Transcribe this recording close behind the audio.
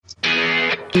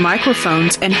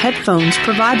Microphones and headphones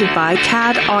provided by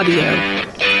CAD Audio.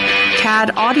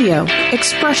 CAD Audio,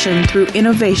 expression through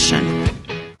innovation. Do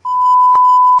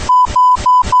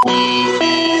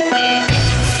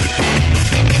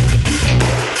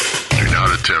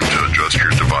not attempt to adjust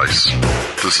your device.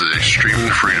 This is a Streaming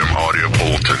Freedom audio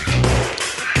bulletin.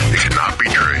 It cannot be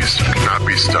traced, cannot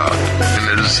be stopped,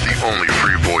 and it is the only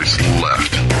free voice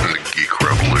left in the geek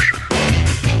revolution.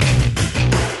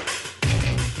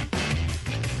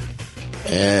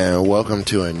 And welcome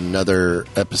to another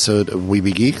episode of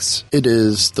Weeby Geeks. It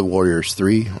is the Warriors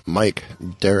 3, Mike,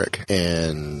 Derek,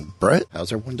 and Brett.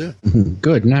 How's everyone doing?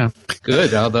 Good now.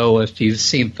 Good, although if you've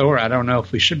seen Thor, I don't know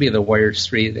if we should be the Warriors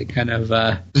 3. They kind of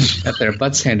got their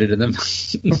butts handed to them.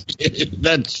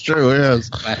 That's true, yes.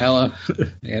 By hell,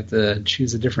 they have to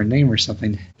choose a different name or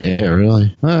something. Yeah,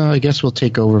 really. Well, I guess we'll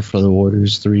take over for the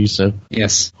Warriors 3, so.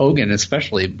 Yes, Hogan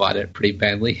especially bought it pretty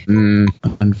badly.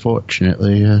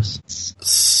 Unfortunately, yes.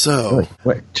 So,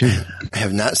 What? I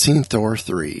have not seen Thor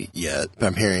 3 yet.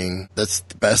 I'm hearing that's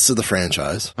the best of the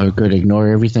franchise. Oh, good. Ignore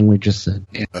everything we just said.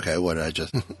 Okay, what did I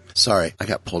just... Sorry, I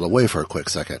got pulled away for a quick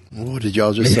second. What did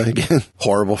y'all just say again?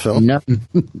 Horrible film? No,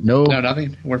 No,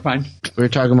 nothing. We're fine. we were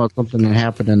talking about something that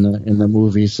happened in the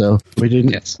movie, so we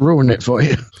didn't ruin it for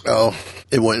you. Oh,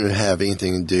 it wouldn't have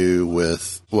anything to do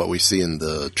with what we see in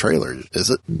the trailer, is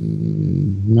it?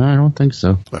 No, I don't think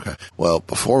so. Okay. Well,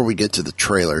 before we get to the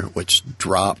trailer, which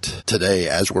dropped today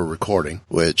as we're recording,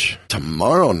 which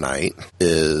tomorrow night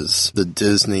is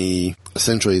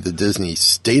essentially the Disney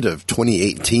State of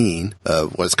 2018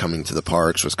 of what's coming to the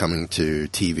parks, what's coming to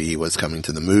TV, what's coming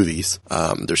to the movies.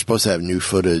 They're supposed to have new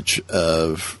footage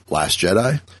of Last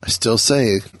Jedi. I still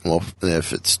say, well,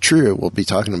 if it's true, we'll be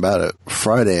talking about it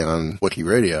Friday on Wiki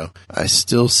Radio. I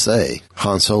still say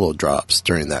Han Solo drops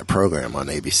during that program on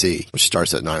ABC, which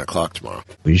starts at 9 o'clock tomorrow.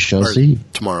 We shall see.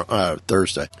 Tomorrow,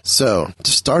 Thursday. So,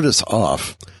 to start us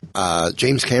off,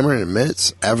 James Cameron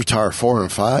admits Avatar 4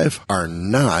 and 5 are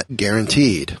not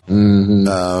guaranteed.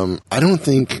 Mm-hmm. I don't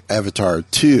think Avatar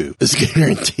 2 is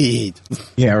guaranteed.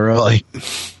 Yeah, really.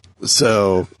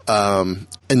 So, and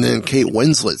then Kate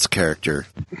Winslet's character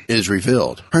is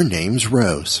revealed. Her name's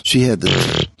Rose. She had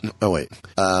the...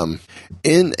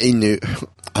 in a new...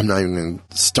 I'm not even going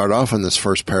to start off on this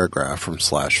first paragraph from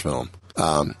Slash Film.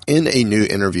 In a new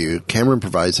interview, Cameron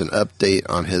provides an update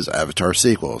on his Avatar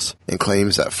sequels and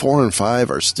claims that 4 and 5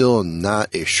 are still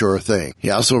not a sure thing. He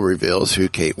also reveals who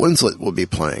Kate Winslet will be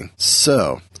playing.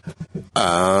 So,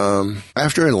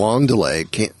 after a long delay,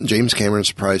 James Cameron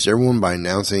surprised everyone by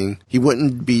announcing he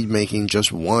wouldn't be making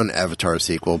just one Avatar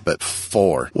sequel, but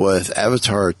 4, with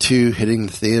Avatar 2 hitting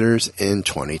the theaters in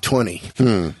 2020.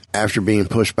 After being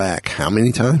pushed back how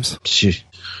many times?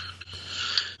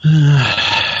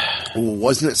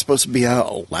 Wasn't it supposed to be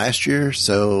out last year,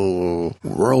 so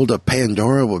World of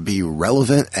Pandora would be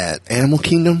relevant at Animal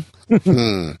Kingdom?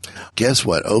 Guess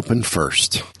what opened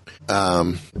first?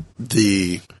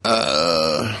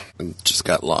 Just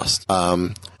got lost.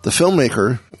 The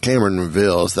filmmaker, Cameron,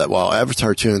 reveals that while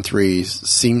Avatar 2 and 3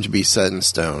 seem to be set in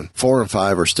stone, 4 and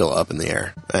 5 are still up in the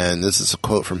air. And this is a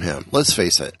quote from him. Let's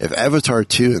face it, if Avatar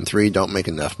 2 and 3 don't make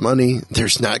enough money,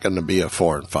 there's not going to be a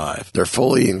 4 and 5. They're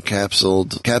fully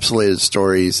encapsulated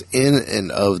stories in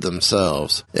and of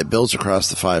themselves. It builds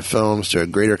across the 5 films to a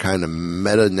greater kind of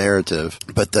meta-narrative,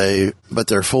 but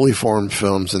they're fully formed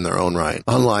films in their own right.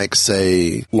 Unlike,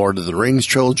 say, Lord of the Rings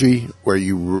trilogy, where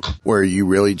you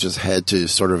really just had to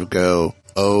sort of go,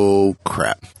 oh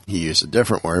crap. He used a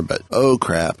different word, but oh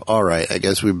crap. All right, I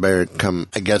guess I better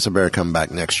come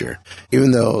back next year.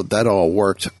 Even though that all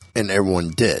worked and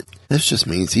everyone did. This just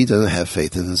means he doesn't have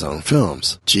faith in his own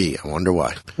films. Gee, I wonder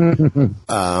why.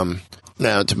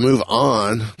 Now, to move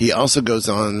on, he also goes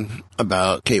on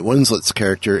about Kate Winslet's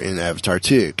character in Avatar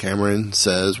 2. Cameron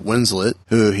says Winslet,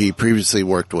 who he previously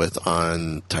worked with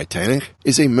on Titanic,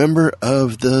 is a member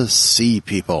of the Sea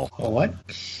People. Oh, what?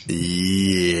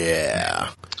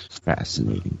 Yeah.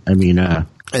 Fascinating. I mean,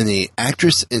 And the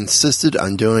actress insisted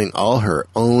on doing all her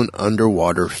own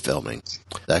underwater filming.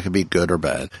 That could be good or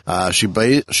bad. She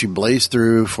blazed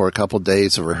through for a couple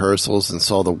days of rehearsals and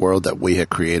saw the world that we had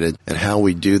created and how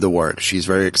we do the work. She's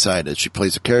very excited. She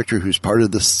plays a character who's part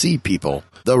of the Sea People,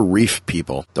 the Reef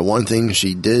People. The one thing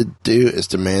she did do is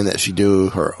demand that she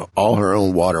do all her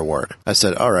own water work. I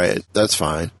said, all right, that's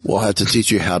fine. We'll have to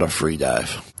teach you how to free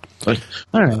dive. all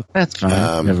right, that's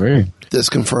fine. This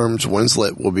confirms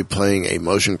Winslet will be playing a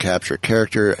motion capture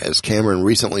character, as Cameron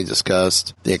recently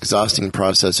discussed the exhausting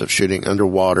process of shooting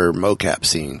underwater mocap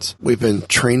scenes. We've been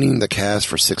training the cast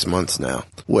for 6 months now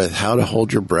with how to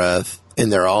hold your breath,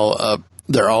 and they're all up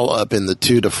They're all up in the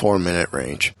 2 to 4 minute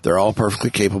range. They're all perfectly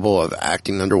capable of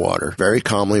acting underwater, very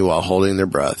calmly while holding their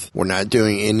breath. We're not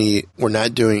doing any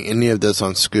of this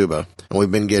on Scuba, and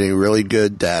we've been getting really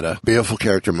good data, beautiful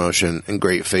character motion, and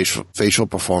great facial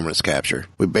performance capture.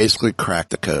 We basically cracked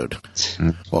the code.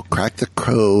 Well, cracked the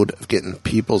code of getting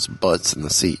people's butts in the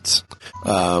seats.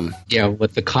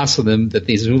 With the cost of them that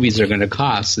these movies are going to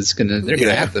cost, they're going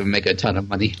to have to make a ton of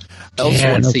money.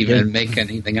 To even make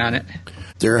anything on it.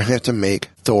 They're going to have to make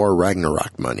Thor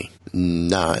Ragnarok money,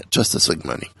 not Justice League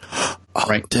money. Oh,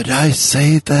 right. Did I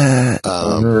say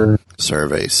that?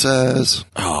 Survey says.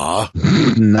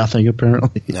 Nothing,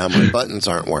 apparently. Now my buttons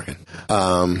aren't working.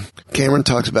 Cameron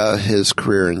talks about his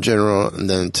career in general and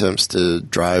then attempts to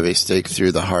drive a stake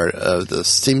through the heart of the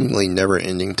seemingly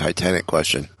never-ending Titanic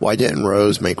question. Why didn't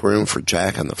Rose make room for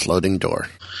Jack on the floating door?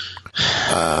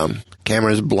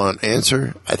 Cameron's blunt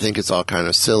answer, I think it's all kind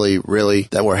of silly, really,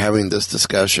 that we're having this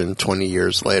discussion 20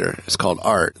 years later. It's called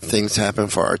art. Things happen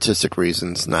for artistic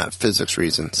reasons, not physics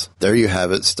reasons. There you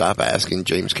have it. Stop asking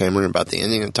James Cameron about the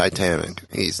ending of Titanic.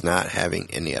 He's not having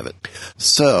any of it.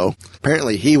 So,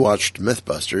 apparently he watched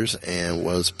Mythbusters and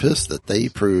was pissed that they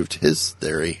proved his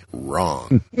theory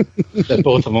wrong. That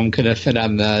both of them could have fit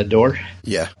on the door?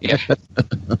 Yeah. Yeah.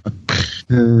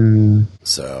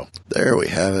 So, there we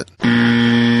have it.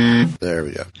 There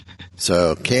we go.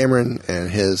 So, Cameron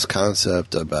and his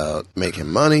concept about making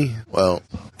money, well...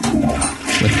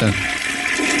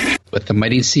 With the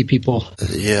Mighty Sea People.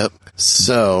 Yep.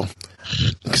 So,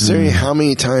 considering how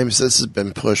many times this has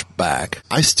been pushed back,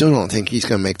 I still don't think he's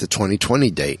going to make the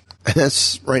 2020 date. And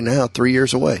that's right now 3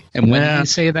 years away. And when did you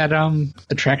say that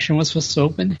attraction was supposed to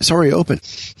open? It's already open.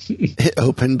 It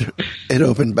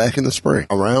opened back in the spring,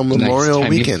 around Memorial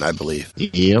Weekend, I believe.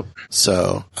 Yep.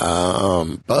 So,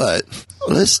 but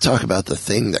let's talk about the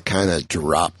thing that kind of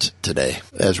dropped today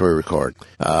as we record.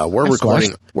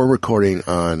 We're recording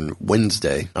on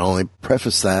Wednesday. I only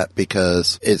preface that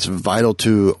because it's vital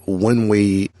to when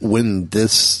the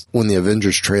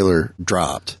Avengers trailer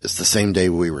dropped. It's the same day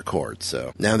we record.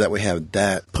 So now that we have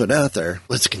that put out there,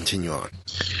 let's continue on.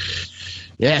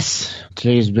 Yes,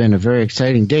 today's been a very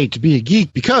exciting day to be a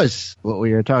geek because what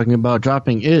we are talking about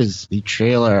dropping is the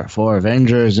trailer for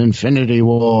Avengers Infinity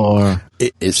War.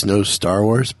 It's no Star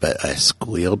Wars, but I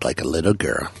squealed like a little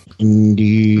girl.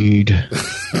 Indeed.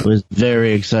 It was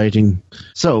very exciting.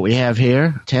 So we have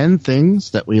here 10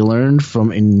 things that we learned from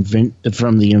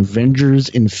the Avengers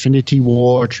Infinity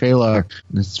War trailer.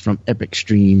 This is from Epic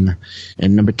Stream.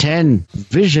 And number 10,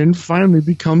 Vision finally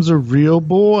becomes a real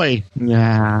boy.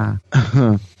 Yeah.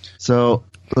 So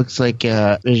looks like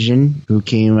Vision, who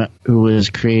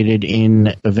was created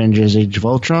in Avengers Age of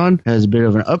Ultron, has a bit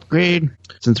of an upgrade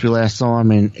since we last saw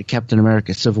him in Captain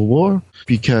America Civil War,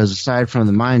 because aside from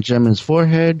the mind gem in his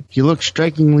forehead, he looks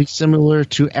strikingly similar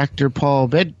to actor Paul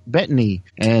Bettany,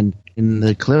 and in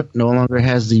the clip no longer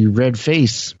has the red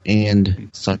face and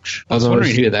such. I was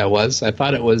wondering who that was. I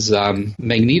thought it was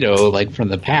Magneto, like from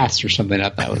the past or something. I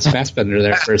thought it was Fassbender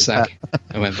there for a sec.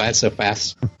 I went by so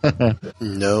fast.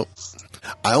 Nope.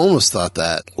 I almost thought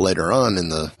that later on in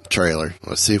the trailer.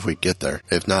 Let's see if we get there.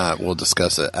 If not, we'll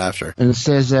discuss it after. And it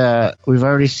says we've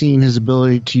already seen his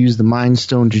ability to use the Mind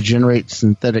Stone to generate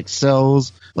synthetic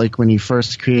cells, like when he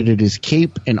first created his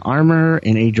cape and armor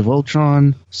in Age of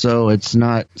Ultron. So it's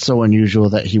not so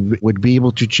unusual that he would be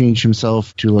able to change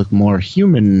himself to look more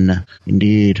human.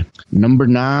 Indeed. Number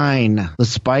 9. The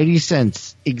Spidey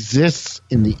sense exists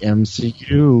in the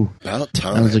MCU. About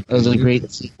time. That was a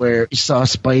great scene where you saw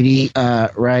Spidey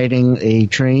riding a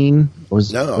train. It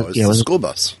was a school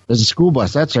bus. It was a school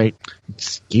bus, that's right.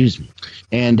 Excuse me.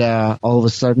 And all of a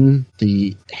sudden,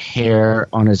 the hair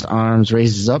on his arms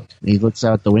raises up, and he looks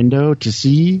out the window to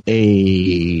see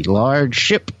a large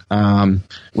ship,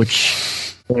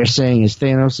 which they're saying is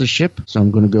Thanos' ship, so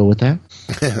I'm going to go with that.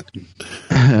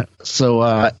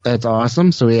 So that's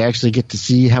awesome. So we actually get to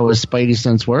see how his Spidey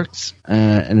sense works,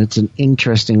 and it's an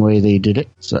interesting way they did it.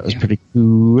 So that was pretty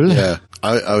cool. Yeah.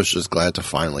 I was just glad to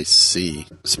finally see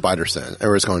Spider Sense.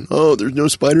 Everyone's going, oh, there's no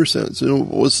Spider Sense.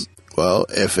 Well,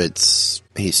 if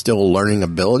he's still learning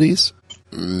abilities,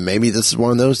 maybe this is one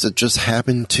of those that just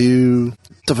happened to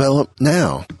develop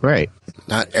now. Right.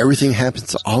 Not everything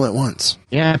happens all at once.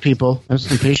 Yeah, people. Have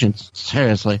some patience.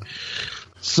 Seriously.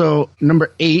 So,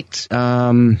 number 8,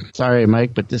 sorry,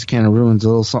 Mike, but this kind of ruins a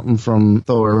little something from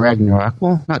Thor Ragnarok.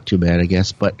 Well, not too bad, I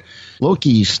guess, but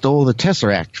Loki stole the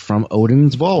Tesseract from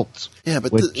Odin's vault. Yeah,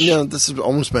 but this has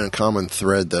almost been a common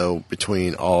thread, though,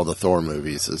 between all the Thor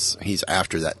movies, is he's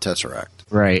after that Tesseract.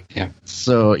 Right. Yeah.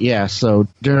 So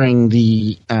during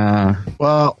the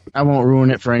well, I won't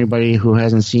ruin it for anybody who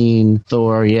hasn't seen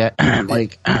Thor yet.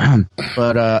 But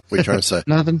What are you trying to say?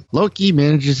 nothing. Loki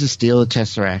manages to steal the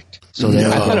Tesseract. So No.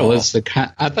 I thought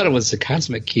it was the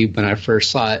cosmic cube when I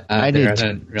first saw it. I I did.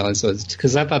 didn't realize it was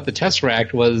because I thought the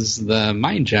Tesseract was the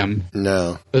mind gem.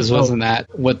 No. Wasn't that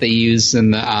what they used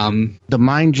in the? the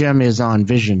mind gem is on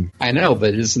Vision. I know,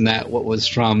 but isn't that what was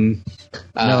from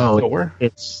No, Thor?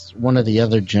 it's one of the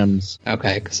other gems.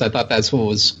 Okay, because I thought that's what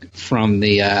was from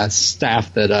the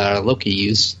staff that Loki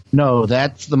used. No,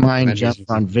 that's the mind Avengers. gem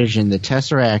on Vision. The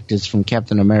Tesseract is from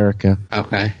Captain America,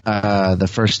 Okay, the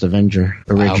first Avenger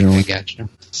originally. Okay, gotcha.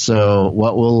 So,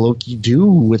 what will Loki do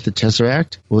with the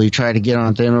Tesseract? Will he try to get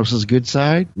on Thanos' good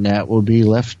side? That will be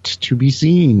left to be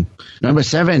seen. Number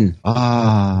 7.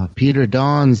 Peter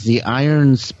dons the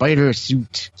Iron Spider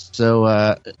suit.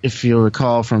 So, if you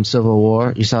recall from Civil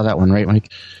War, you saw that one, right, Mike?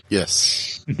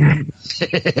 Yes.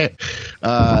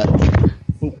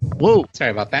 Whoa. Sorry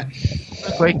about that.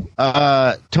 Quick.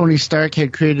 Tony Stark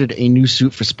had created a new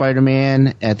suit for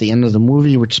Spider-Man at the end of the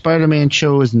movie, which Spider-Man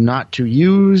chose not to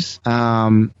use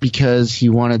because he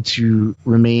wanted to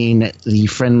remain the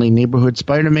friendly neighborhood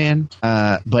Spider-Man.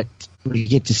 But we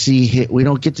get to see we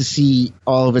don't get to see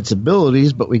all of its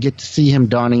abilities, but we get to see him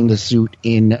donning the suit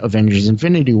in Avengers: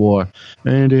 Infinity War,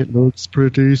 and it looks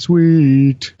pretty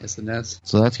sweet. Yes, it does.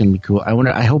 So that's gonna be cool. I wonder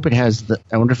if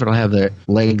it'll have the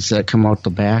legs that come out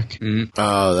the back.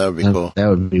 Oh, that would be cool. That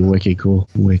would be wicked cool.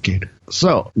 Wicked.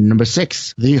 So, number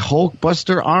 6, the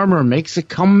Hulkbuster armor makes a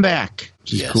comeback,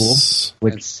 which is cool.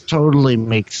 Which totally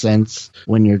makes sense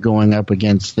when you're going up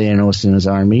against Thanos and his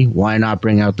army. Why not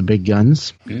bring out the big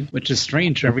guns? Which is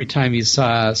strange. Every time you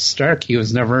saw Stark, there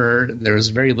was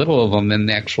very little of him in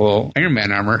the actual Iron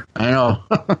Man armor. I know.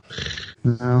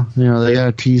 Well, they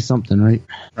gotta tease something, right?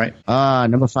 Right.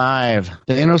 Number 5.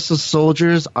 Thanos'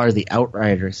 soldiers are the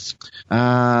Outriders.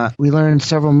 We learned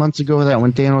several months ago that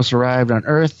when Thanos arrived on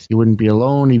Earth, he wouldn't be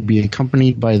alone. He'd be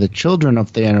accompanied by the children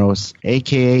of Thanos,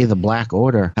 aka the Black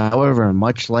Order. However,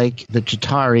 much like the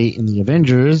Chitauri in the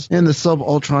Avengers and the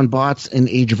Sub-Ultron bots in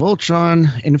Age of Ultron,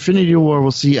 Infinity War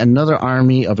will see another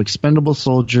army of expendable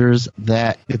soldiers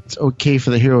that it's okay for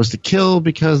the heroes to kill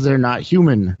because they're not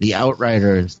human. The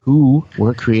Outriders, who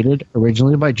were created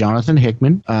originally by Jonathan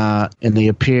Hickman, and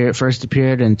they first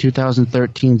appeared in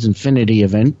 2013's Infinity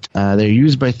event. They're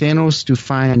used by Thanos to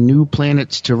find new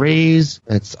planets to raise.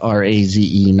 That's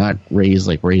R-A-Z-E, not raise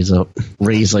like raise up.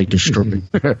 Raise like destroy.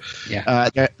 Yeah.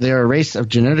 They're a race of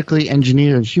genetically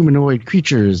engineered humanoid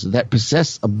creatures that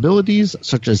possess abilities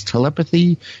such as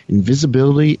telepathy,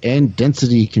 invisibility, and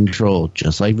density control,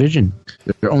 just like Vision.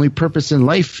 Their only purpose in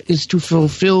life is to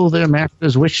fulfill their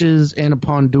master's wishes, and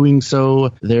upon doing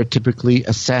so, they're typically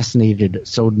assassinated.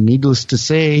 So, needless to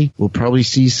say, we'll probably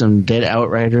see some dead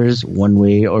Outriders one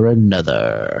way or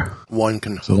another. One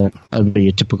can hope. So that would be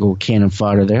a typical cannon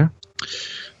fodder there.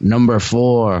 Number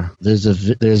 4, there's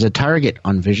a target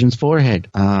on Vision's forehead,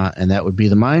 and that would be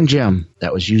the Mind Gem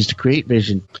that was used to create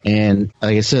Vision. And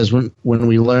like it says, when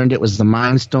we learned it was the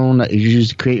Mind Stone that was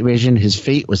used to create Vision, his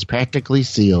fate was practically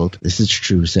sealed. This is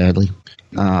true, sadly.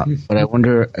 But I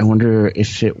wonder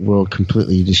if it will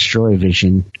completely destroy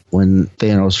Vision when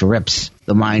Thanos rips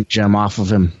the Mind Gem off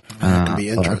of him. That could be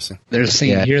interesting. They're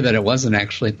saying here that it wasn't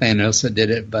actually Thanos that did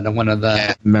it, but one of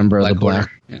the member of the Black Black,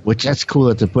 Order. Yeah. which that's cool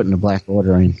that they're putting the Black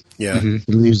Order in. Yeah. It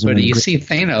leaves them But in you gr- see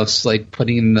Thanos like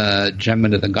putting the gem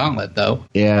into the gauntlet, though,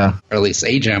 Yeah. or at least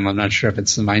a gem. I'm not sure if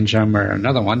it's the Mind Gem or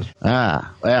another one.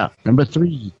 Well. Number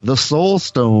 3, the Soul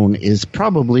Stone is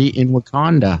probably in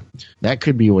Wakanda. That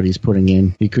could be what he's putting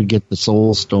in. He could get the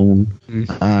Soul Stone.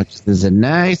 There's a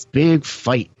nice big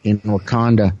fight in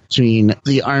Wakanda between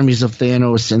the armies of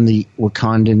Thanos and the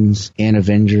Wakandans and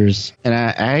Avengers. And I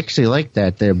actually like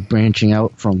that. They're branching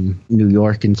out from New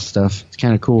York and stuff. It's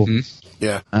kind of cool.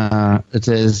 Yeah. It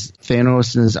says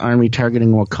Thanos and his army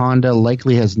targeting Wakanda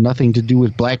likely has nothing to do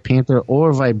with Black Panther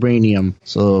or Vibranium.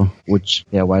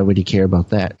 Why would he care about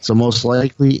that? So most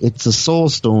likely it's a Soul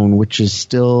Stone, which is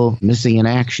still missing in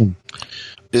action.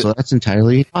 So that's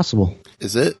entirely possible.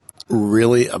 Is it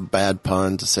really a bad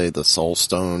pun to say the Soul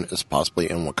Stone is possibly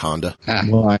in Wakanda?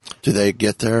 Well, Do they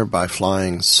get there by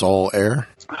flying Soul Air?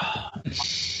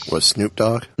 Was Snoop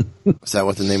Dogg? Is that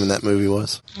what the name of that movie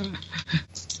was?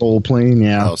 Soul Plane,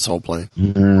 yeah. Oh, Soul Plane.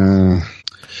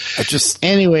 It just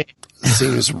Anyway,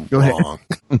 seems ahead. wrong.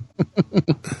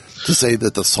 to say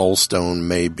that the Soul Stone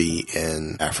may be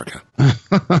in Africa.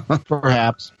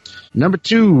 Perhaps. Number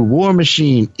 2, War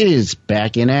Machine is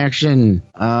back in action.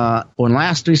 When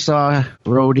last we saw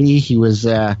Brody, he was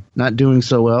not doing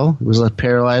so well. He was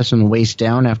paralyzed from the waist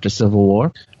down after Civil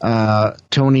War.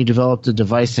 Tony developed a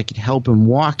device that could help him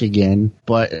walk again,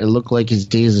 but it looked like his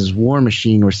days as War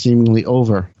Machine were seemingly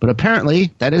over. But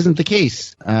apparently, that isn't the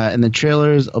case. In the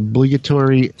trailer's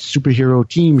obligatory superhero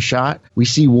team shot, we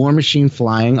see War Machine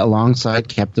flying alongside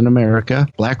Captain America,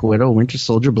 Black Widow, Winter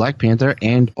Soldier, Black Panther,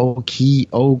 and Okoye.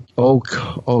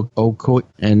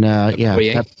 And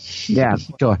yeah,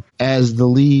 sure. As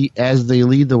they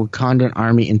lead the Wakandan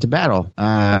army into battle.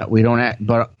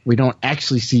 We don't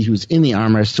actually see who's in the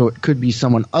armor, so it could be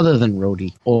someone other than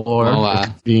Rhodey, or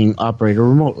being operated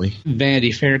remotely.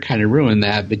 Vanity Fair kind of ruined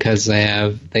that because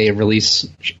they released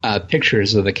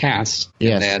pictures of the cast.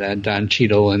 Yes. They had Don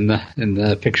Cheadle in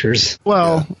the pictures.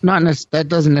 Well, that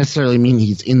doesn't necessarily mean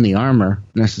he's in the armor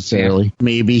necessarily. Yeah.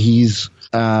 Maybe he's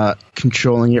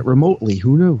controlling it remotely.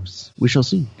 Who knows? We shall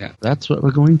see. Yeah. That's what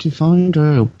we're going to find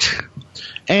out.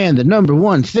 And the number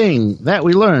one thing that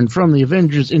we learned from the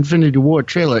Avengers Infinity War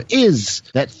trailer is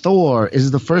that Thor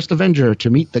is the first Avenger to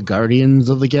meet the Guardians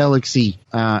of the Galaxy.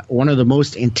 One of the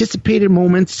most anticipated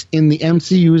moments in the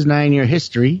MCU's 9-year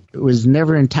history. It was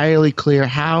never entirely clear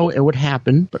how it would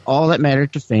happen, but all that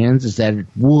mattered to fans is that it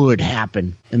would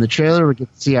happen. In the trailer, we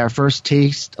get to see our first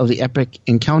taste of the epic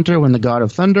encounter when the God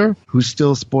of Thunder, who's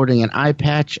still sporting an eye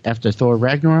patch after Thor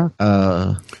Ragnarok,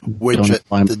 which the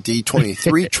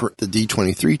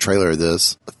D23 trailer of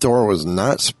this, Thor was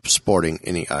not sporting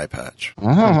any eye patch.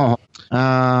 Oh.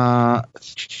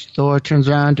 Thor turns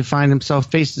around to find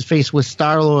himself face to face with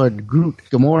Star-Lord, Groot,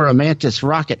 Gamora, Mantis,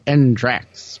 Rocket, and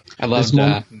Drax. I loved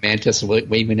Mantis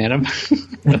waving at him.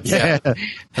 Yeah,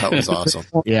 that was awesome.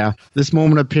 Yeah, this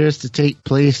moment appears to take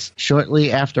place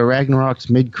shortly after Ragnarok's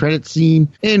mid-credit scene,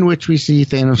 in which we see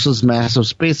Thanos' massive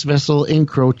space vessel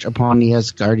encroach upon the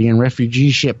Asgardian refugee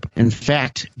ship. In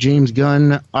fact, James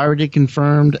Gunn already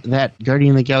confirmed that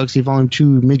Guardian of the Galaxy Volume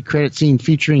 2 mid-credit scene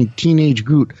featuring Teenage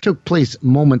Groot took place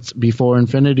moments before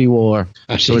Infinity War.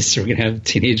 Oh, so we're going to have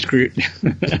Teenage Groot.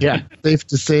 Yeah, safe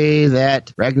to say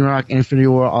that Ragnarok and Infinity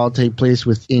War all take place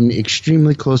within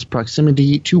extremely close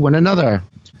proximity to one another.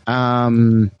 I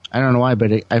don't know why,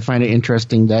 but I find it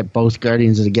interesting that both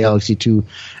Guardians of the Galaxy 2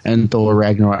 and Thor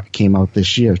Ragnarok came out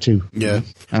this year, too. Yeah.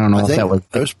 I don't know if that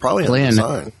was probably planned.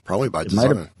 Design. Probably by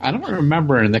design. I don't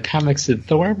remember in the comics, did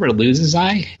Thor ever lose his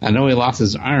eye? I know he lost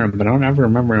his arm, but I don't ever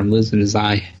remember him losing his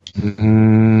eye.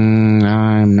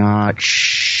 I'm not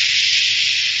sure.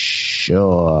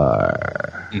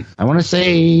 I want to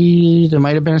say there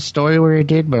might have been a story where he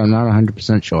did, but I'm not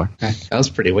 100% sure. That was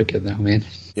pretty wicked, though, man.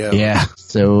 Yeah.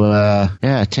 So,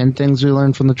 10 things we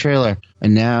learned from the trailer.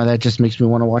 And now that just makes me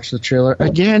want to watch the trailer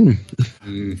again.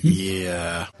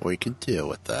 Yeah, we can deal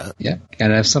with that. Yeah,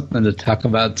 gotta have something to talk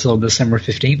about till December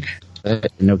 15th.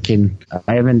 No kidding.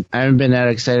 I haven't been that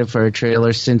excited for a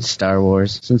trailer since the Star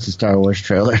Wars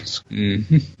trailers.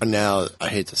 And now, I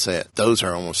hate to say it, those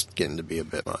are almost getting to be a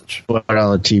bit much. What,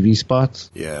 all the TV spots?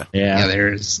 Yeah. Yeah,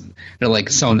 they're like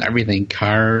selling everything,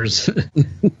 cars.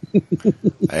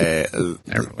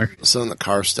 Everywhere. Some of the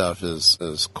car stuff is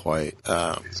quite.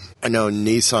 I know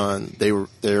Nissan,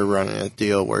 they're running a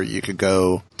deal where you could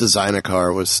go design a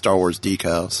car with Star Wars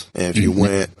decals, and if you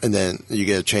win, and then you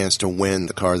get a chance to win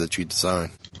the car that you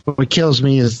design. What kills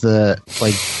me is the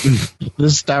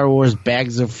Star Wars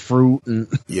bags of fruit and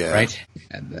right.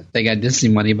 And they got Disney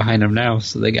money behind them now,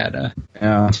 so they got a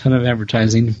ton of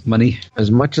advertising money. As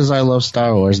much as I love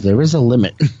Star Wars, there is a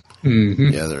limit.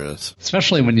 Yeah, there is.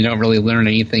 Especially when you don't really learn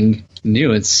anything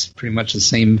new. It's pretty much the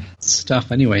same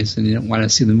stuff anyways, and you don't want to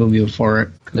see the movie before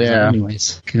it comes out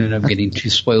anyways. Can end up getting too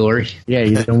spoilery. Yeah,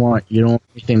 you don't want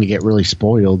anything to get really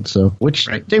spoiled, which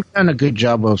they've done a good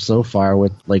job of so far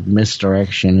with like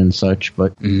misdirection and such,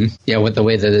 but yeah, with the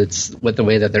way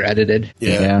that they're edited.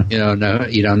 Yeah. You don't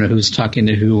know who's talking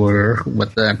to who or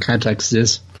what the context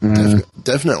is.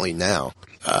 Definitely now.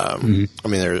 I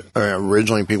mean,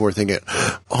 originally people were thinking,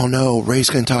 "Oh no,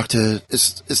 Rey's going to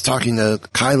is talking to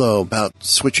Kylo about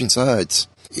switching sides."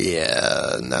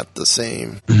 Yeah, not the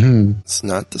same. It's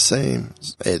not the same.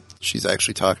 She's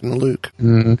actually talking to Luke.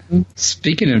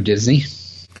 Speaking of Disney,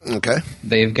 okay,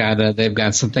 they've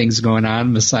got some things going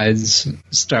on besides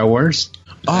Star Wars.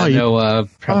 Oh,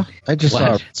 I just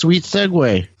saw a sweet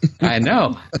segue. I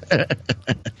know.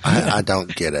 I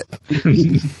don't get it.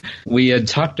 We had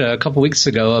talked a couple weeks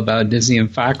ago about Disney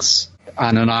and Fox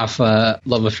on and off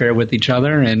love affair with each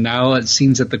other, and now it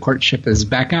seems that the courtship is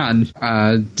back on.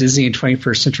 Disney and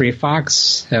 21st Century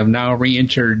Fox have now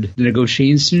re-entered the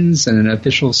negotiations, and an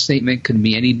official statement could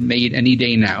be made any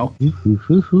day now.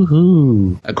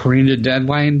 According to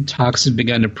Deadline, talks have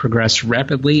begun to progress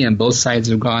rapidly, and both sides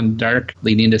have gone dark,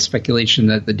 leading to speculation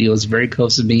that the deal is very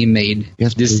close to being made.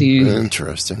 Yes,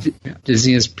 Interesting.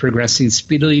 Disney is progressing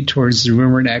speedily towards the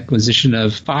rumored acquisition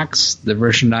of Fox. The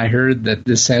version I heard that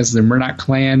this has the Murdoch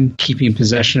clan keeping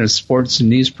possession of sports and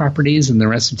news properties, and the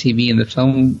rest of TV and the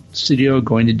film studio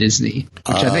going to Disney,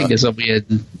 which I think is what we had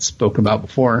spoke about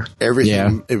before.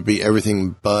 Everything. It would be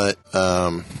everything but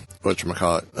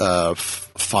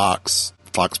whatchamacallit,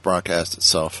 Fox Broadcast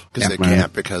itself, because they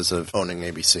can't because of owning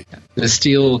ABC. This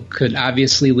deal could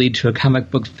obviously lead to a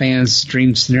comic book fan's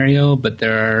dream scenario, but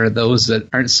there are those that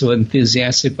aren't so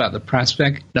enthusiastic about the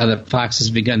prospect now that Fox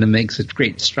has begun to make such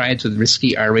great strides with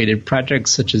risky R-rated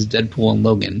projects such as Deadpool and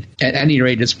Logan. At any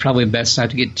rate, it's probably best not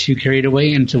to get too carried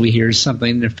away until we hear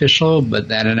something official, but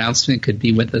that announcement could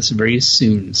be with us very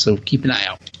soon, so keep an eye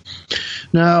out.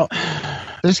 Now,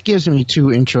 this gives me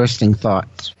two interesting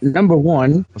thoughts. Number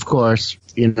one, of course,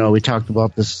 we talked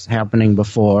about this happening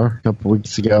before a couple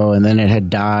weeks ago, and then it had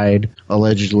died,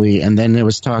 allegedly, and then there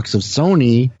was talks of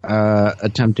Sony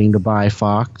attempting to buy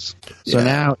Fox. So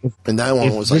now... And that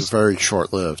one was very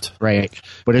short-lived. Right.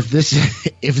 But if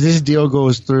this deal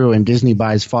goes through and Disney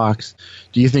buys Fox,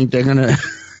 do you think they're going to...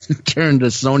 turn to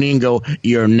Sony and go,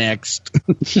 "You're next"?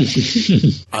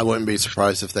 I wouldn't be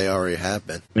surprised if they already have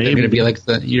been. Maybe. They're going to be like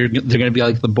they're going to be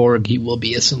like the Borg. You will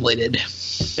be assimilated.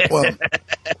 Well,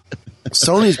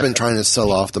 Sony's been trying to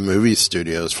sell off the movie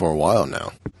studios for a while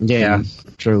now. Yeah,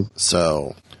 true.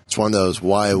 So it's one of those.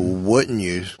 Why wouldn't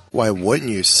you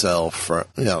sell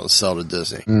to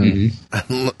Disney?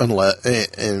 Mm-hmm. Unless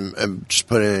and just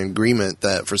put in an agreement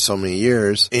that for so many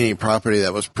years, any property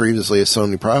that was previously a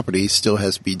Sony property still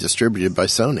has to be distributed by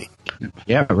Sony.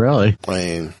 Yeah, really. I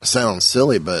mean, it sounds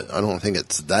silly, but I don't think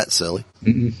it's that silly.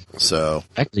 Mm-hmm. So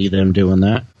I can see them doing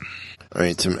that. I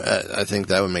mean, I think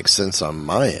that would make sense on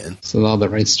my end. So all the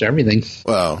rights to everything.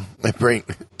 Well, it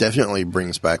definitely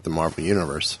brings back the Marvel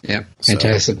Universe. Yeah,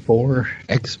 Fantastic Four,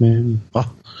 X-Men. Oh.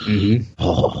 Mm-hmm.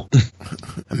 Oh.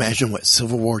 Imagine what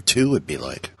Civil War II would be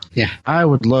like. Yeah, I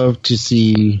would love to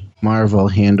see Marvel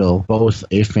handle both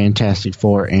a Fantastic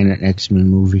Four and an X-Men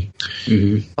movie.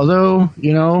 Mm-hmm. Although,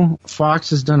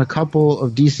 Fox has done a couple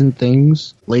of decent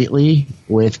things lately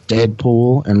with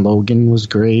Deadpool, and Logan was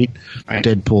great. Right.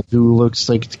 Deadpool 2 looks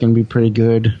like it's going to be pretty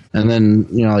good. And then,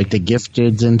 like The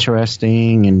Gifted's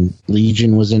interesting, and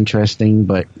Legion was interesting,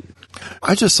 but...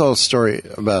 I just saw a story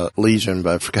about Legion,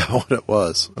 but I forgot what it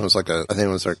was. It was I think it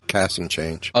was their casting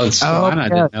change. Oh, it's still on. I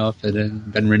didn't know if it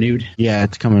had been renewed. Yeah,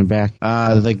 it's coming back.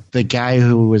 The guy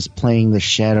who was playing the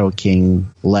Shadow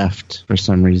King left for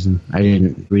some reason. I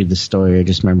didn't read the story. I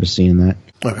just remember seeing that.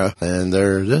 Okay, and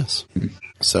there it is.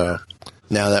 So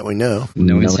now that we know,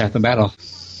 it's half the battle.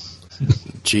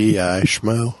 G.I.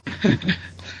 Schmo.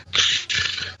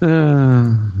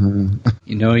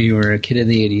 You were a kid in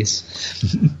the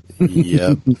 80s.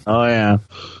 Yep. Oh yeah.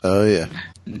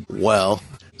 Well,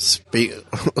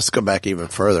 let's go back even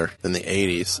further in the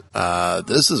 80s.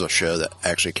 This is a show that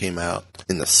actually came out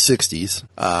in the 60s,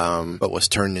 but was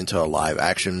turned into a live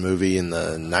action movie in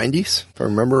the 90s, if I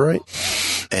remember right.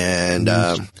 And,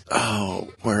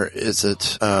 where is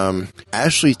it?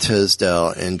 Ashley Tisdale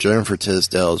and Jennifer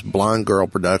Tisdale's Blonde Girl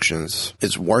Productions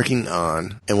is working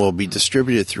on and will be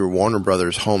distributed through Warner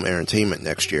Brothers Home Entertainment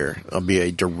next year. It'll be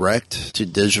a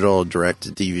direct-to-digital,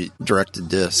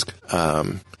 direct-to-disc,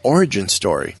 origin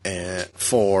story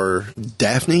for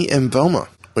Daphne and Velma,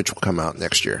 which will come out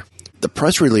next year. The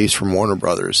press release from Warner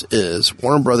Brothers is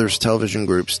Warner Brothers Television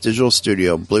Group's digital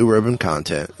studio Blue Ribbon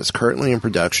Content is currently in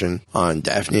production on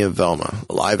Daphne and Velma,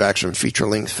 a live-action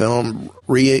feature-length film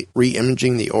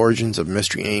re-imaging the origins of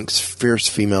Mystery Inc.'s fierce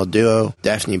female duo,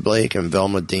 Daphne Blake and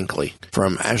Velma Dinkley.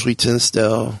 From Ashley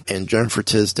Tisdale and Jennifer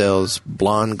Tisdale's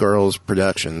Blonde Girls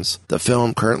Productions, the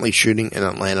film, currently shooting in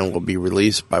Atlanta, will be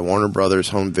released by Warner Brothers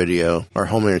Home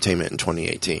Entertainment in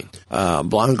 2018.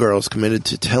 Blonde Girls committed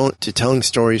to telling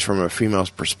stories from a female's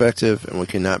perspective, and we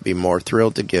could not be more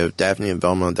thrilled to give Daphne and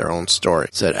Velma their own story,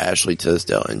 said Ashley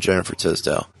Tisdale and Jennifer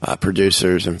Tisdale,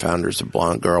 producers and founders of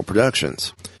Blonde Girl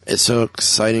Productions. It's so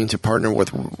exciting to partner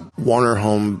with Warner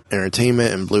Home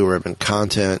Entertainment and Blue Ribbon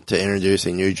Content to introduce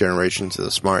a new generation to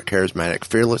the smart, charismatic,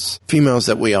 fearless females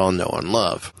that we all know and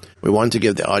love. We wanted to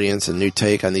give the audience a new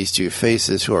take on these two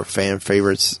faces who are fan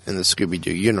favorites in the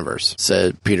Scooby-Doo universe,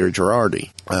 said Peter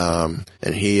Girardi.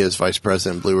 And he is Vice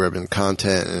President Blue Ribbon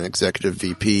Content and Executive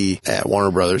VP at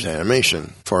Warner Brothers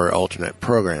Animation for alternative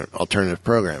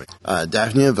programming.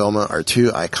 Daphne and Velma are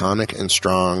two iconic and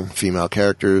strong female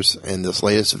characters, and this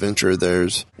latest adventure of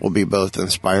theirs will be both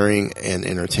inspiring and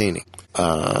entertaining.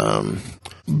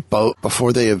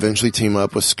 Before they eventually team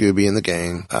up with Scooby and the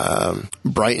gang,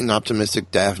 bright and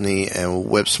optimistic Daphne and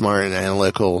whip-smart and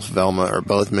analytical Velma are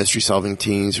both mystery-solving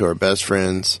teens who are best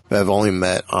friends who have only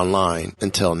met online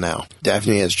until now.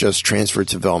 Daphne has just transferred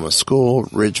to Velma's school,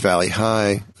 Ridge Valley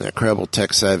High, an incredible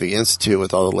tech-savvy institute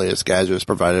with all the latest gadgets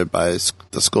provided by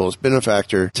the school's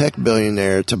benefactor, tech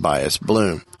billionaire Tobias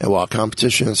Bloom. And while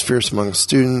competition is fierce among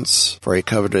students for a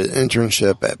coveted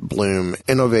internship at Bloom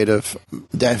Innovative,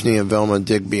 Daphne and Velma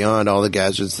dig beyond all the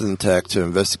gadgets and tech to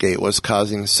investigate what's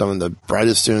causing some of the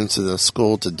brightest students in the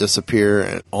school to disappear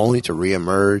and only to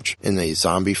reemerge in a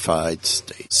zombified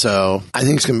state. So I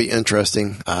think it's going to be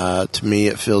interesting. To me,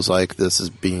 it feels like this is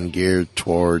being geared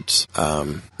towards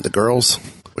the girls,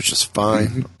 which is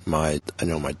fine. I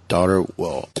know my daughter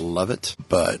will love it,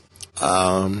 but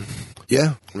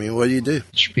yeah, I mean, what do you do?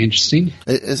 It should be interesting.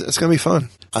 It's going to be fun.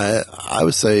 I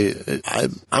would say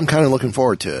I'm kind of looking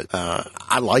forward to it.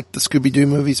 I like the Scooby-Doo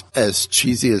movies, as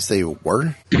cheesy as they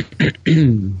were.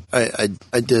 I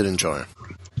did enjoy them.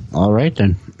 All right,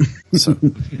 then. So,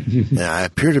 yeah, I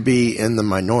appear to be in the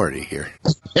minority here.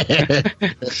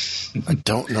 I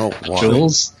don't know why.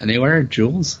 Jules? Anywhere?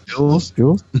 Jules? Jules?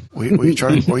 What are you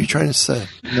trying to say?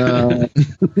 No.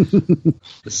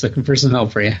 Just looking for some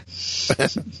help for you.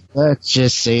 Let's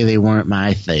just say they weren't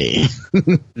my thing.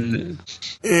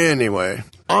 Anyway,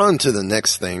 on to the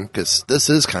next thing, because this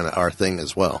is kind of our thing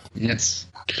as well. Yes.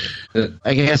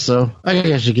 I guess so. I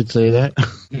guess you could say that.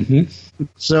 Mm-hmm.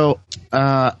 So,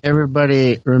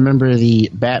 everybody remember the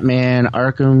Batman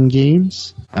Arkham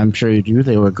games? I'm sure you do.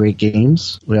 They were great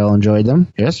games. We all enjoyed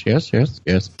them. Yes.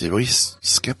 Did we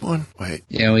skip one? Wait.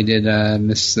 Yeah, we did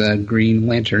Miss Green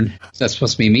Lantern. Is that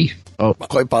supposed to be me? Oh,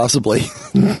 quite possibly.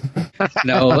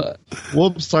 No.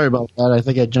 Whoops, sorry about that. I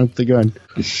think I jumped the gun.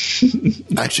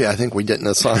 Actually, I think we didn't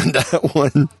assign that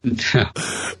one.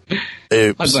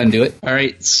 Oops. I'll go and do it. All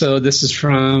right, so this is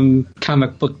from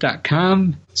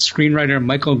comicbook.com. Screenwriter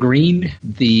Michael Green,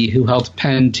 who helped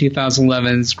pen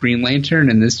 2011's Green Lantern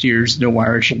and this year's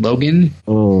noirish Logan,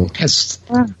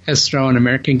 has thrown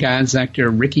American Gods actor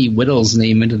Ricky Whittle's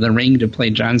name into the ring to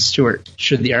play Jon Stewart.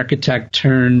 Should the architect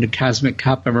turned cosmic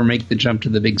cop ever make the jump to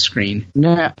the big screen?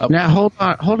 Now, hold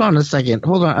on a second.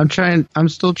 Hold on. I'm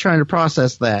still trying to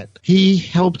process that. He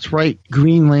helped write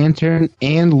Green Lantern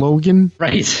and Logan?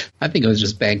 Right. I think it was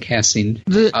just bad casting.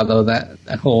 Although that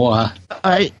whole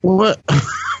what?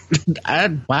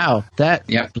 Wow, that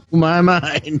blew my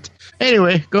mind.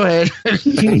 Anyway, go ahead. What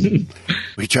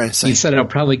are you trying to say? He said I'll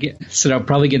probably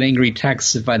get angry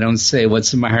texts if I don't say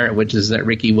what's in my heart, which is that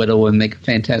Ricky Whittle would make a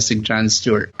fantastic Jon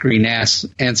Stewart. Green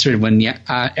answered when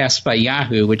asked by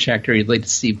Yahoo which actor he'd like to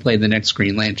see play the next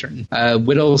Green Lantern.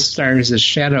 Whittle stars as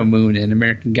Shadow Moon in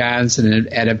American Gods, an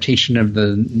adaptation of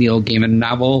the Neil Gaiman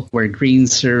novel, where Green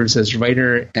serves as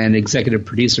writer and executive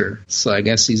producer. So I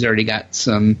guess he's already got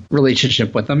some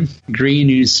relationship with him. Green,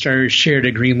 who shared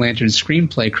a Green Lantern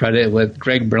screenplay credit with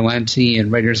Greg Berlanti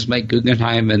and writers Mike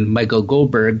Guggenheim and Michael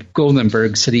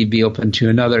Goldenberg, said he'd be open to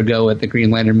another go at the Green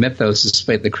Lantern mythos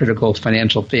despite the critical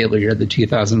financial failure of the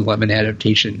 2011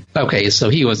 adaptation. Okay, so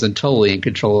he wasn't totally in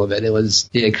control of it. It was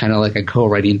kind of like a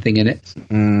co-writing thing in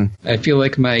it. I feel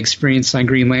like my experience on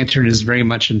Green Lantern is very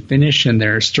much unfinished, and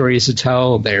there are stories to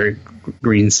tell.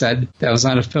 Green said. That was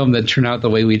not a film that turned out the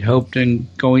way we'd hoped in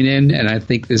going in, and I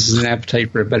think this is an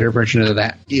appetite for a better version of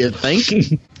that. You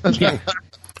think? Yeah.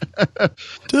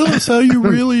 Tell us how you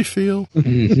really feel.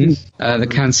 The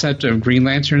concept of Green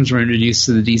Lanterns were introduced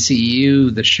to the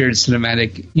DCEU, the shared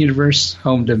cinematic universe,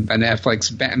 home to Ben Affleck's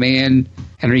Batman,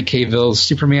 Henry Cavill's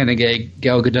Superman, and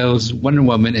Gal Gadot's Wonder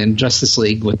Woman in Justice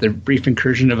League, with the brief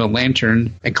inclusion of a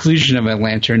lantern during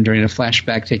a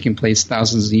flashback taking place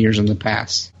thousands of years in the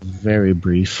past. Very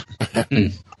brief.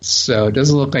 So it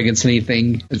doesn't look like it's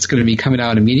anything that's going to be coming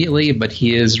out immediately, but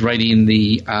he is writing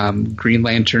the Green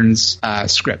Lantern's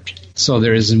script. So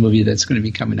there is a movie that's going to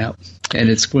be coming out. And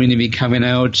it's going to be coming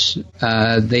out,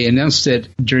 they announced it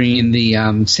during the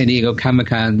San Diego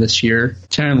Comic-Con this year,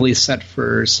 tentatively set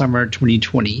for summer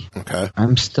 2020. Okay.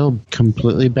 I'm still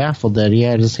completely baffled that he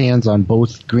had his hands on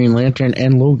both Green Lantern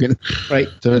and Logan. Right.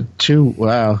 The two,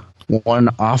 wow. One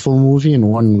awful movie and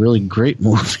one really great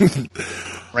movie.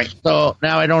 Right. So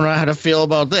now I don't know how to feel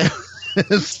about that.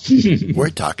 We're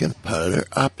talking polar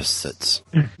opposites.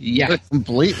 Yeah.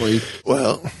 Completely.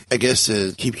 Well, I guess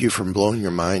to keep you from blowing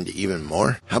your mind even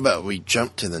more, how about we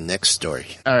jump to the next story?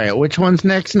 All right, which one's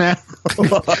next now?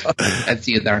 That's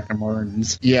the Arkham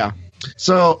Origins. Yeah.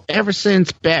 So, ever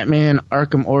since Batman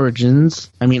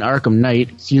Arkham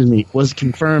Knight, was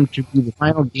confirmed to be the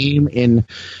final game in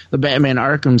the Batman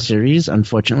Arkham series,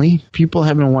 unfortunately, people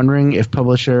have been wondering if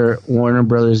publisher Warner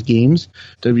Brothers Games,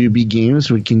 WB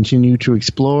Games, would continue to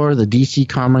explore the DC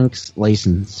Comics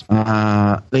license.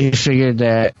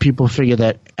 People figured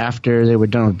that after they were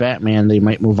done with Batman, they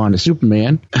might move on to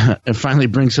Superman and finally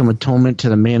bring some atonement to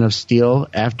the Man of Steel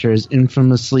after his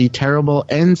infamously terrible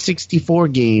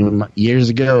N64 game years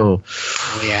ago.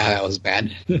 Oh, yeah, that was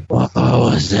bad. What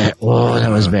was that? Oh, that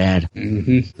was bad.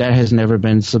 Mm-hmm. That has never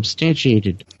been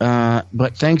substantiated.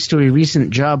 But thanks to a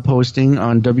recent job posting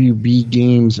on WB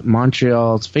Games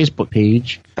Montreal's Facebook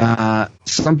page,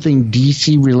 something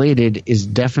DC related is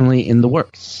definitely in the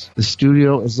works. The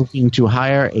studio is looking to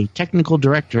hire a technical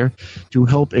director to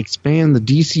help expand the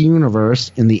DC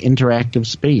universe in the interactive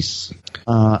space.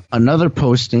 Another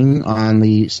posting on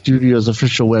the studio's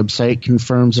official website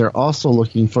confirms they're also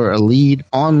looking for a lead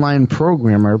online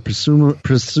programmer,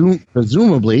 presumably, for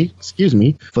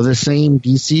the same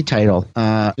DC title.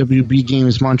 WB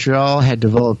Games Montreal had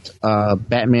developed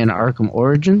Batman Arkham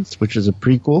Origins, which is a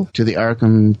prequel to the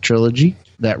Arkham trilogy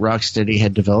that Rocksteady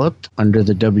had developed under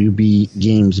the WB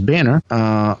Games banner.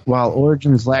 While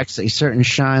Origins lacks a certain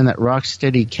shine that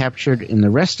Rocksteady captured in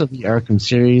the rest of the Arkham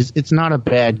series, it's not a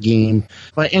bad game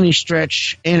by any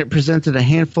stretch, and it presented a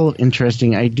handful of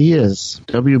interesting ideas.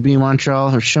 WB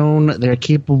Montreal have shown they're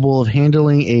capable of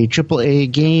handling a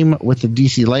AAA game with a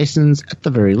DC license at the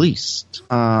very least.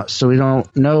 So we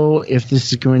don't know if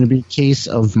this is going to be a case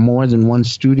of more than one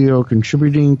studio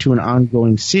contributing to an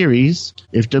ongoing series.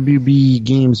 If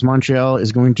WB Games Montreal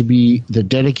is going to be the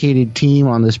dedicated team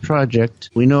on this project.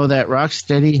 We know that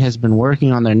Rocksteady has been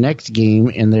working on their next game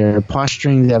and they're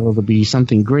posturing that it'll be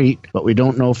something great, but we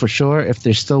don't know for sure if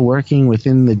they're still working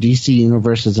within the DC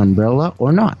Universe's umbrella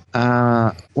or not.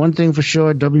 One thing for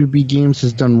sure, WB Games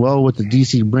has done well with the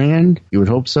DC brand. You would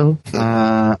hope so.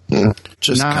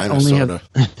 Just not kind of, only sort of.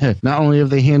 Not only have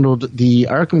they handled the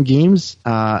Arkham games,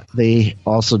 they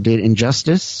also did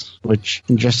Injustice, which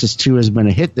Injustice 2 has been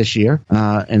a hit this year,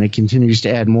 and it continues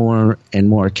to add more and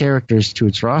more characters to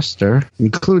its roster,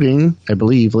 including, I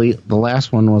believe, the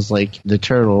last one was like the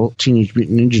Teenage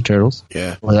Mutant Ninja Turtles.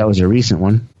 Yeah. Well, that was a recent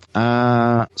one.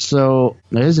 So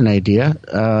there's an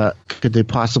idea. Could they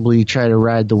possibly try to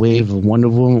ride the wave of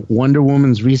Wonder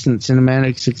Woman's recent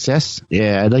cinematic success?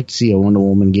 Yeah, I'd like to see a Wonder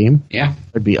Woman game. Yeah.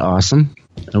 That'd be awesome.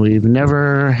 And we've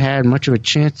never had much of a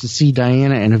chance to see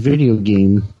Diana in a video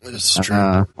game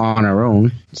on her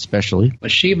own, especially.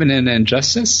 Was she even in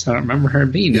Injustice? I don't remember her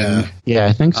being in. Yeah,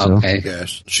 I think so. Okay. Yeah,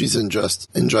 she's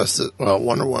Injustice. Well,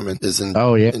 Wonder Woman is in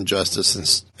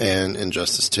Injustice and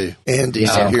Injustice 2. And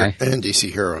DC, and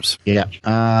DC Heroes. Yeah.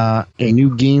 A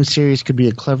new game series could be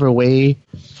a clever way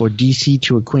for DC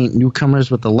to acquaint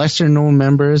newcomers with the lesser-known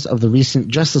members of the recent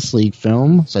Justice League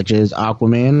film, such as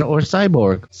Aquaman or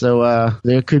Cyborg. So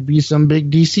there could be some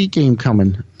big DC game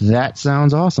coming. That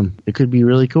sounds awesome. It could be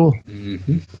really cool.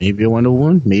 Mm-hmm. Maybe a Wonder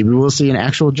Woman. Maybe we'll see an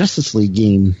actual Justice League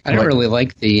game. I don't really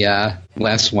like the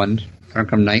last one,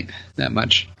 Arkham Knight, that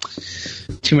much.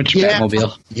 Too much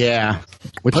Batmobile. Yeah.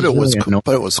 But it was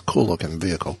a cool looking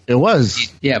vehicle. It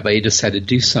was. Yeah, but he just had to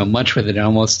do so much with it. It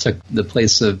almost took the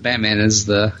place of Batman as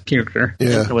the character.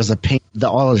 Yeah. It was a pain.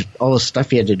 All the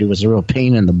stuff he had to do was a real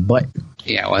pain in the butt.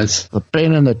 Yeah, it was. The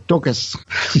pain in the tuchus.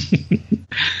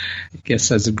 I guess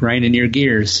that's a grind in your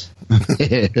gears.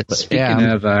 Speaking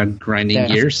of grinding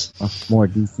gears. More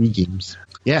DC games.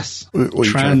 Yes.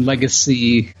 Tron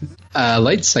Legacy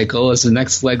Light Cycle is the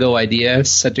next LEGO idea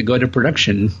set to go to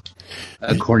production,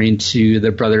 according to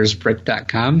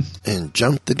thebrothersbrick.com. And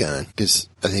jump the gun, because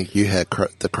I think you had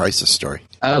the Crisis story.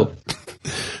 Oh.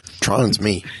 Tron's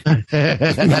me. All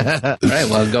right,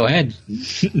 well, go ahead.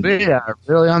 We are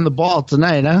really on the ball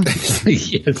tonight, huh?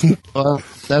 Yes. Well,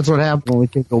 that's what happened when we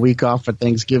take a week off for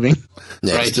Thanksgiving.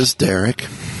 Next is Derek.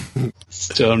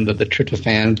 Still under the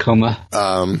tryptophan coma.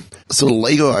 So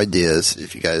Lego Ideas,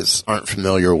 if you guys aren't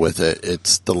familiar with it,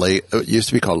 it used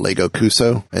to be called Lego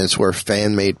Cuso, and it's where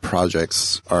fan-made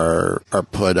projects are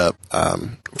put up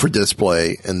for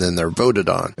display, and then they're voted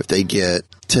on. If they get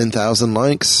 10,000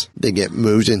 likes, they get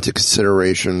moved into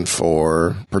consideration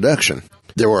for production.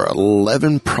 There were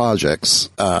 11 projects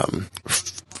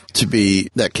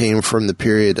that came from the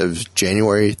period of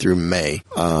January through May.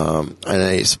 And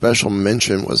a special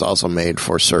mention was also made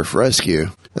for Surf Rescue.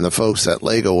 And the folks at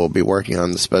LEGO will be working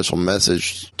on the special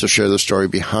message to share the story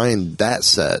behind that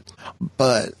set.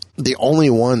 But the only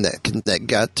one that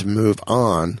got to move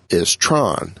on is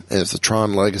Tron, and it's the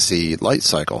Tron Legacy Light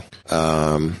Cycle.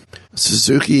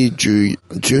 Suzuki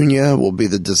Junya will be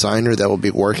the designer that will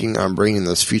be working on bringing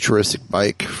this futuristic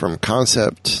bike from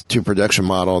concept to production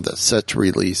model that's set to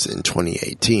release in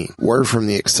 2018. Word from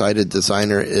the excited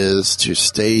designer is to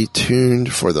stay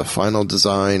tuned for the final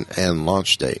design and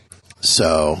launch date.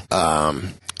 So,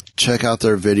 check out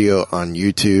their video on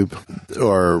YouTube,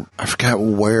 or I forgot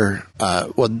where.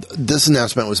 This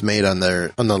announcement was made on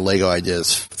the LEGO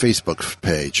Ideas Facebook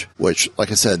page, which, like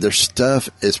I said, their stuff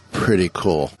is pretty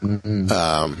cool.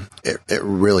 Mm-hmm. It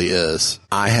really is.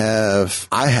 I have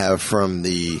from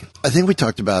I think we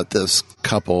talked about this a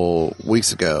couple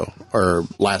weeks ago or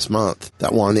last month,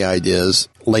 that one of the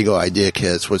LEGO Idea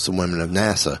Kits was the Women of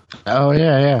NASA. Oh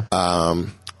yeah.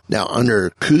 Now,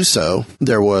 under Kuso,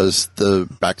 there was the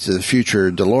Back to the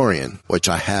Future DeLorean, which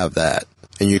I have that.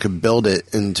 And you could build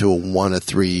it into one of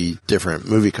 3 different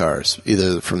movie cars,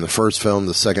 either from the first film,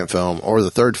 the second film, or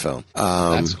the third film.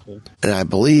 That's cool. And I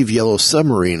believe Yellow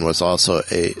Submarine was also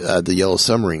the Yellow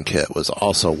Submarine kit was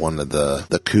also one of the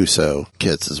Kuso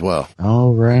kits as well.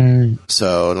 All right.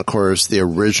 So, and of course, the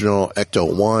original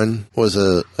Ecto 1 was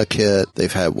a kit.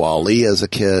 They've had Wall-E as a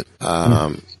kit.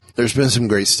 There's been some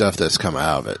great stuff that's come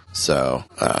out of it. So,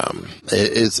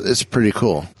 it's pretty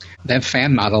cool. That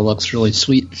fan model looks really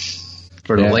sweet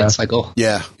for the light cycle.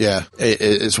 Yeah.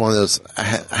 It's one of those,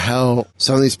 how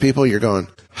some of these people, you're going,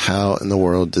 how in the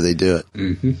world do they do it?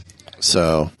 Mm-hmm.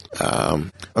 So,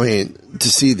 to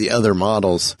see the other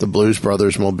models, the Blues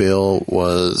Brothers mobile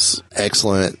was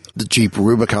excellent. The Jeep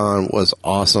Rubicon was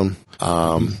awesome.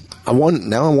 I want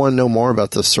to know more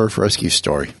about the Surf Rescue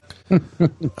story.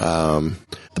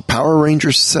 The Power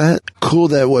Rangers set, cool.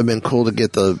 That would have been cool to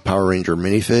get the Power Ranger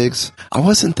minifigs. I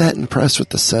wasn't that impressed with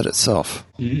the set itself.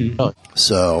 Mm-hmm.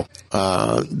 So,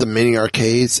 the mini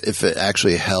arcades, if it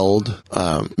actually held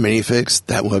minifigs,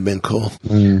 that would have been cool.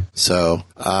 Mm. So,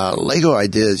 LEGO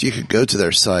Ideas, you could go to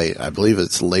their site. I believe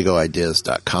it's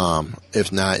legoideas.com.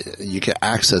 If not, you can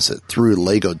access it through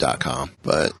lego.com.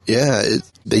 But yeah,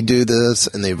 they do this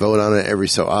and they vote on it every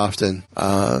so often.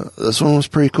 This one was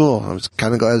pretty cool. I was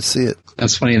kind of glad to see it.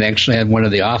 That's funny. They actually had one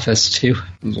of The Office, too.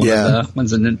 One of the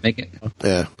ones that didn't make it.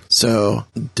 Yeah. So,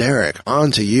 Derek,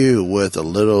 on to you with a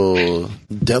little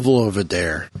Devil of a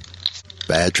Dare.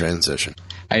 Bad transition.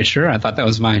 I thought that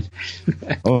was mine.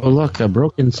 Oh, look, a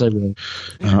broken segue.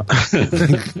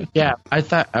 Yeah, I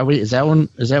thought, is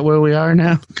that where we are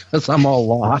now? Because I'm all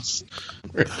lost.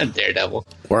 We're on Daredevil.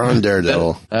 We're on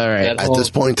Daredevil. All right. At this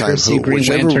point in time, Green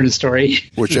Lantern story.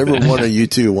 Whichever one of you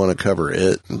two want to cover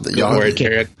it. Go for it,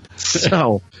 Derek.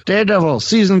 So, Daredevil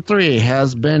Season 3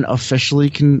 has been officially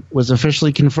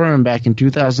confirmed back in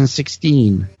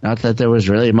 2016. Not that there was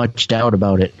really much doubt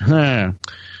about it.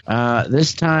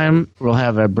 This time, we'll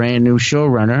have a brand new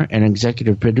showrunner and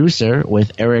executive producer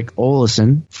with Eric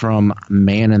Olesen from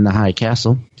Man in the High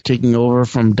Castle, taking over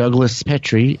from Douglas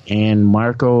Petrie and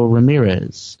Marco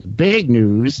Ramirez. Big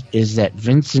news is that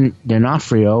Vincent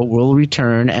D'Onofrio will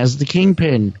return as the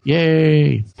Kingpin.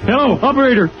 Yay! Hello,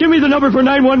 operator. Give me the number for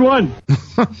 911.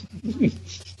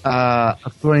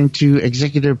 According to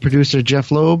executive producer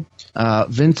Jeff Loeb,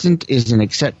 Vincent is an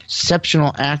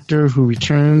exceptional actor who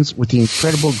returns with the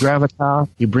incredible gravitas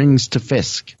he brings to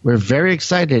Fisk. We're very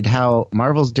excited how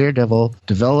Marvel's Daredevil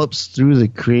develops through the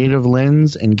creative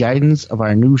lens and guidance of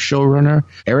our new showrunner,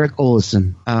 Eric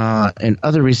Olesen. In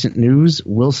other recent news,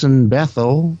 Wilson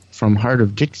Bethel from Heart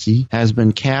of Dixie has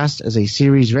been cast as a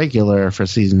series regular for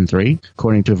Season 3,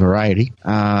 according to Variety.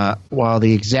 While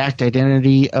the exact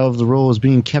identity of the role is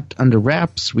being kept under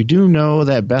wraps, we do know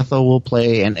that Bethel will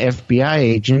play an FBI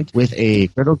agent with a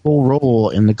critical role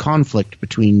in the conflict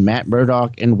between Matt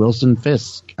Murdock and Wilson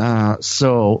Fisk.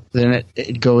 So then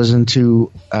it goes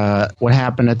into what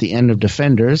happened at the end of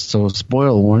Defenders. So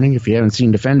spoiler warning if you haven't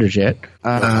seen Defenders yet.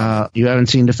 You haven't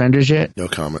seen Defenders yet? No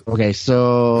comment. Okay,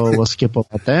 so we'll skip over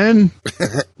that then.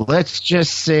 Let's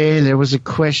just say there was a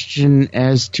question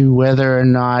as to whether or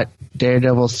not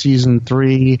Daredevil Season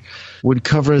 3 would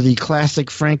cover the classic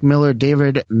Frank Miller,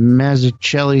 David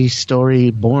Mazzucchelli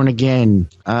story, Born Again.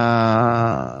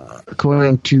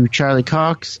 According to Charlie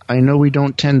Cox, I know we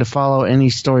don't tend to follow any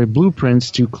story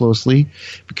blueprints too closely,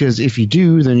 because if you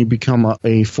do, then you become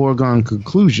a foregone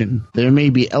conclusion. There may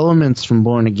be elements from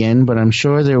Born Again, but I'm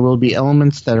sure there will be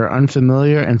elements that are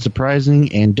unfamiliar and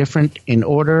surprising and different in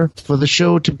order for the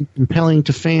show to be compelling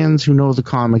to fans who know the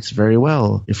comics very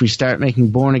well. If we start making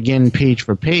Born Again page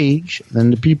for page, then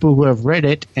the people who have read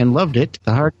it and loved it,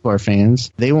 the hardcore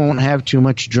fans, they won't have too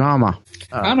much drama.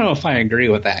 I don't know if I agree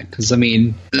with that, because, I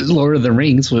mean, Lord of the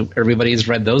Rings, everybody's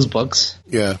read those books.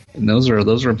 Yeah. And those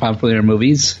were popular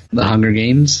movies. The Hunger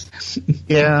Games.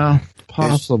 Yeah,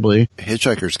 possibly.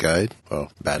 Hitchhiker's Guide. Oh,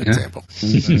 bad example.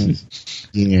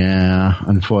 Yeah,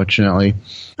 unfortunately.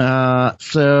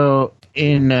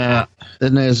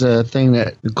 Then there's a thing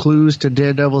that clues to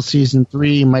Daredevil Season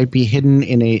 3 might be hidden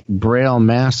in a Braille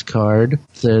mass card. It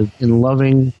says, in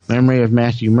loving memory of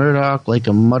Matthew Murdock, like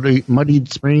a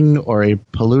muddied spring or a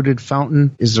polluted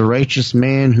fountain, is the righteous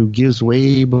man who gives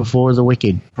way before the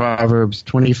wicked. Proverbs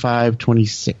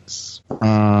 25:26.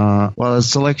 While the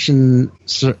selection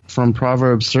from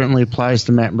Proverbs certainly applies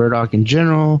to Matt Murdock in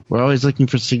general, we're always looking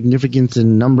for significance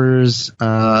in numbers.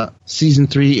 Season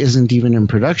 3 isn't even in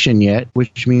production yet,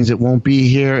 which means it won't be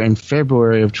here in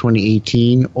February of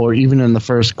 2018 or even in the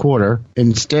first quarter.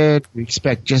 Instead, we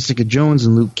expect Jessica Jones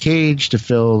and Luke Cage to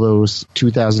fill those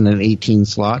 2018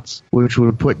 slots, which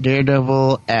would put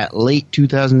Daredevil at late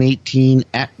 2018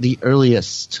 at the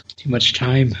earliest. Too much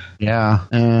time. Yeah.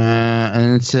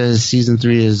 And it says Season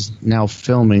 3 is now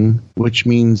filming, which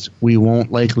means we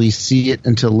won't likely see it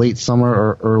until late summer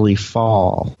or early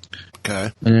fall.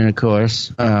 Okay. And then, of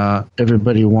course,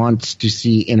 everybody wants to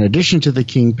see, in addition to the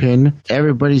Kingpin,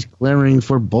 everybody's clamoring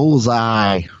for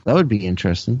Bullseye. That would be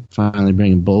interesting. Finally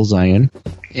bringing Bullseye in.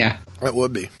 Yeah. That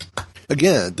would be.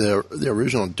 Again, the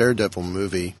original Daredevil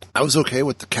movie, I was okay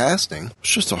with the casting.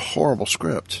 It's just a horrible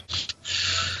script.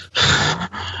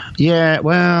 Yeah,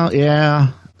 well,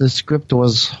 yeah. The script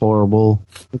was horrible.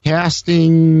 The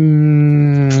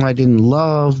casting, I didn't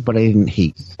love, but I didn't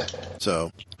hate.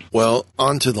 So, well,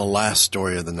 on to the last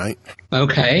story of the night.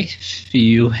 Okay. If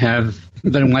you have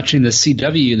been watching the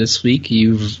CW this week,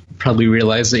 you've probably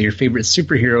realized that your favorite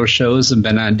superhero shows have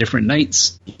been on different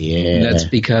nights. Yeah. That's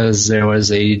because there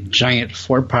was a giant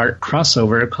 4-part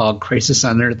crossover called Crisis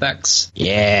on Earth X.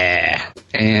 Yeah.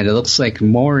 And it looks like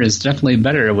more is definitely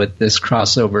better with this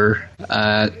crossover.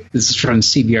 This is from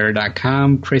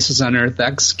CBR.com. Crisis on Earth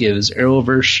X gives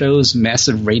Arrowverse shows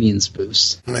massive ratings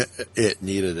boost. It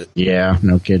needed it. Yeah,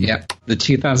 no kidding. Yep. The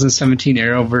 2017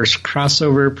 Arrowverse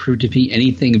crossover proved to be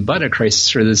anything but a crisis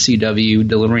for the CW,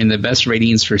 delivering the best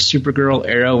ratings for Supergirl,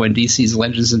 Arrow, and DC's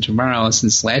Legends of Tomorrow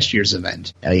since last year's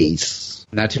event. Nice.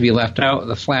 Not to be left out,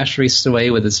 The Flash raced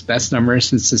away with its best numbers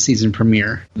since the season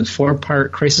premiere. The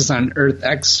 4-part Crisis on Earth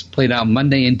X played out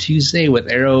Monday and Tuesday,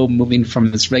 with Arrow moving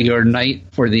from its regular night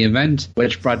for the event,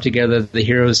 which brought together the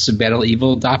heroes to battle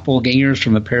evil doppelgangers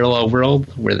from a parallel world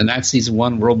where the Nazis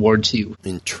won World War II.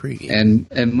 Intriguing.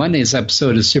 And Monday's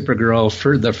episode of Supergirl,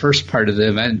 for the first part of the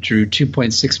event, drew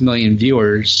 2.6 million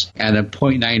viewers and a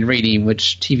 0.9 rating,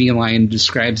 which TV Line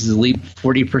describes as a leap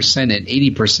 40% and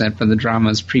 80% from the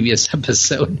drama's previous episode.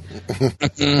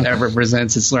 That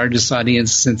represents its largest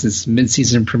audience since its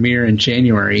mid-season premiere in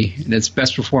January, and its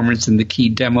best performance in the key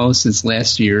demo since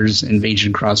last year's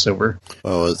Invasion crossover.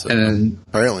 Oh, and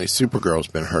apparently Supergirl's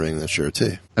been hurting this year,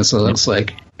 too. That's what it looks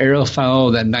like. Arrow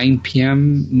followed at 9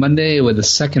 p.m. Monday with the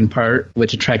second part,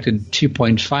 which attracted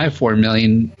 2.54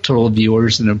 million total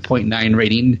viewers and a 0.9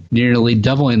 rating, nearly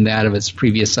doubling that of its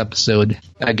previous episode.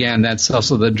 Again, that's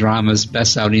also the drama's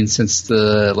best outing since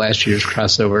the last year's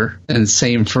crossover. And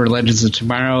same for Legends of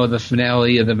Tomorrow, the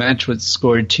finale of the match, which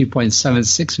scored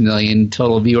 2.76 million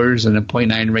total viewers and a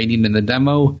 0.9 rating in the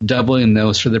demo, doubling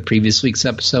those for the previous week's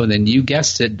episode. And you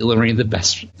guessed it, delivering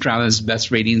the drama's best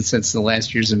rating since the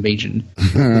last year's Invasion.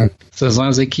 So as long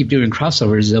as they keep doing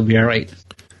crossovers, they'll be all right.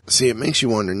 See, it makes you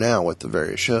wonder now with the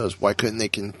various shows, why couldn't they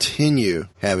continue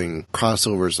having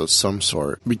crossovers of some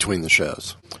sort between the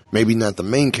shows? Maybe not the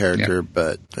main character,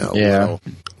 but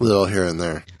little here and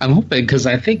there. I'm hoping, because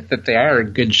I think that they are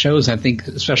good shows. I think,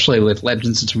 especially with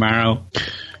Legends of Tomorrow,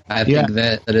 I think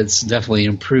that it's definitely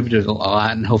improved it a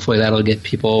lot, and hopefully that'll get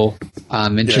people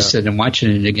interested in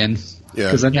watching it again. Yeah,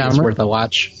 because I think it's worth a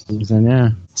watch.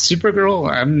 Yeah.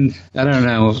 Supergirl, I don't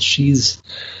know. She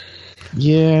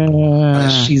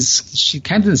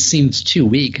kind of seems too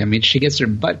weak. I mean, she gets her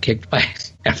butt kicked by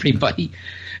everybody.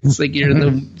 It's like you're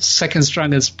the second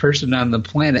strongest person on the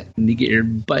planet, and you get your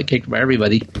butt kicked by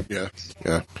everybody. Yeah.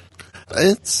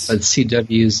 But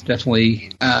CW's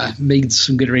definitely made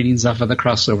some good ratings off of the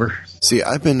crossover. See,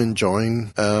 I've been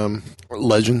enjoying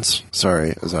Legends.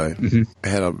 Sorry, as I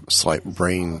had a slight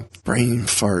brain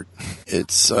fart.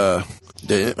 It's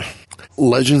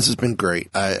Legends has been great.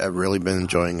 I've really been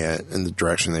enjoying it in the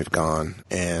direction they've gone.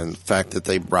 And the fact that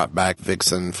they brought back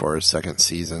Vixen for a second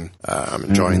season, I'm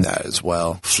enjoying that as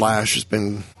well. Flash has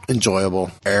been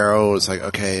enjoyable. Arrow is like,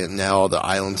 okay, now the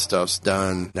island stuff's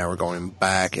done. Now we're going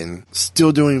back and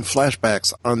still doing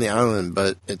flashbacks on the island,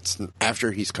 but it's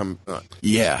after he's come.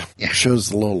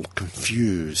 Show's a little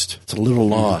confused. It's a little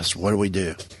lost. What do we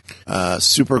do?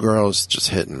 Supergirl's just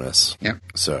hit and miss. Yeah.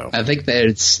 So I think that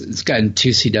it's gotten too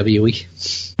CWE.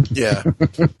 Yeah,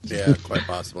 quite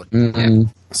possibly. Yeah.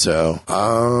 So,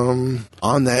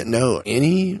 on that note,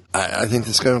 I think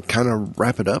that's going to kind of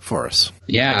wrap it up for us.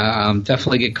 Yeah,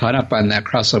 definitely get caught up on that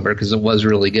crossover because it was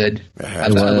really good. I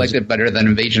liked it better than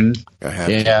Invasion.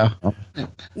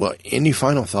 Well, any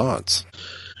final thoughts?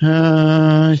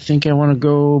 I think I want to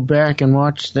go back and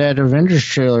watch that Avengers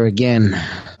trailer again.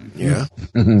 Yeah.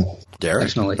 Derek?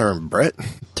 Definitely. Or Brett?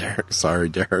 Derek. Sorry,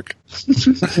 Derek. At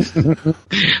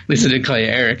least I didn't call you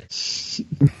Eric.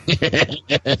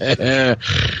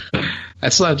 I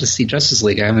still have to see Justice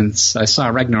League. I saw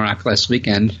Ragnarok last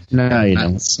weekend. No, you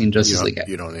don't. Seen Justice League yet.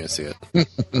 You don't need to see it.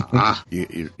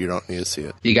 You don't need to see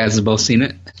it. You guys have both seen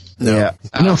it? No. Yeah.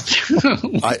 No.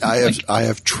 I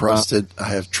have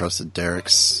trusted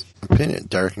Derek's opinion,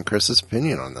 Derek and Chris's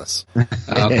opinion on this.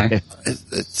 Okay.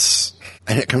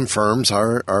 And it confirms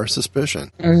our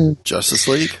suspicion. Justice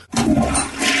League.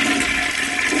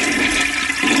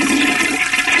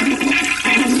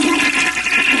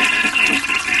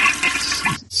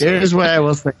 Here's what I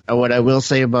will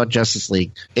say about Justice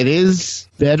League. It is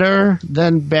better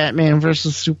than Batman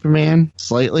versus Superman,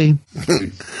 slightly.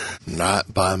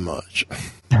 Not by much.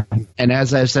 And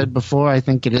as I've said before, I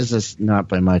think it is not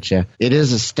by much. Yeah, it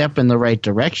is a step in the right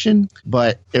direction,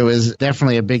 but it was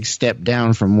definitely a big step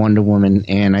down from Wonder Woman,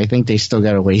 and I think they still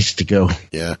got a ways to go.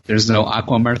 Yeah, there's no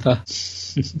Aqua Martha.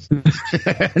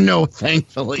 No,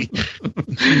 thankfully.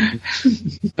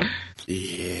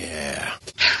 Yeah.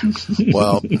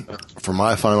 Well, for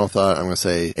my final thought, I'm going to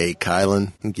say, hey,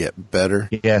 Kylan, get better.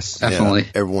 Yes, definitely.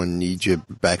 Everyone needs you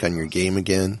back on your game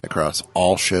again across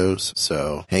all shows.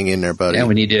 So hang in there, buddy. Yeah,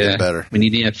 we need to get better. We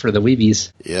need it for the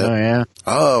Weebies. Yeah. Oh, yeah.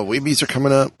 Oh, Weebies are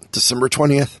coming up December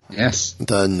 20th. Yes.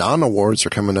 The non-awards are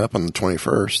coming up on the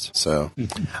 21st. So,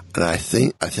 and I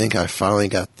think I finally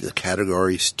got the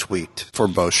categories tweaked for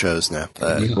both shows now.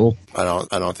 Cool. I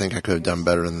don't think I could have done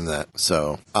better than that.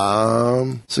 So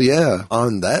yeah,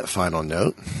 on that final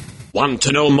note. Want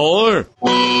to know more?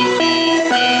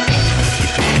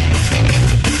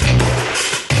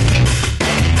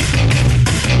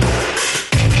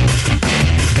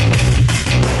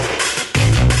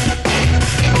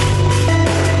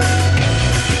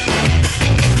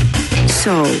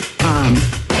 So,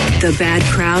 the bad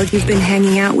crowd you've been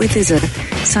hanging out with is a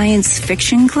science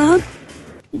fiction club?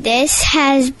 This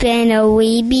has been a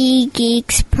Weeby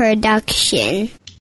Geeks production.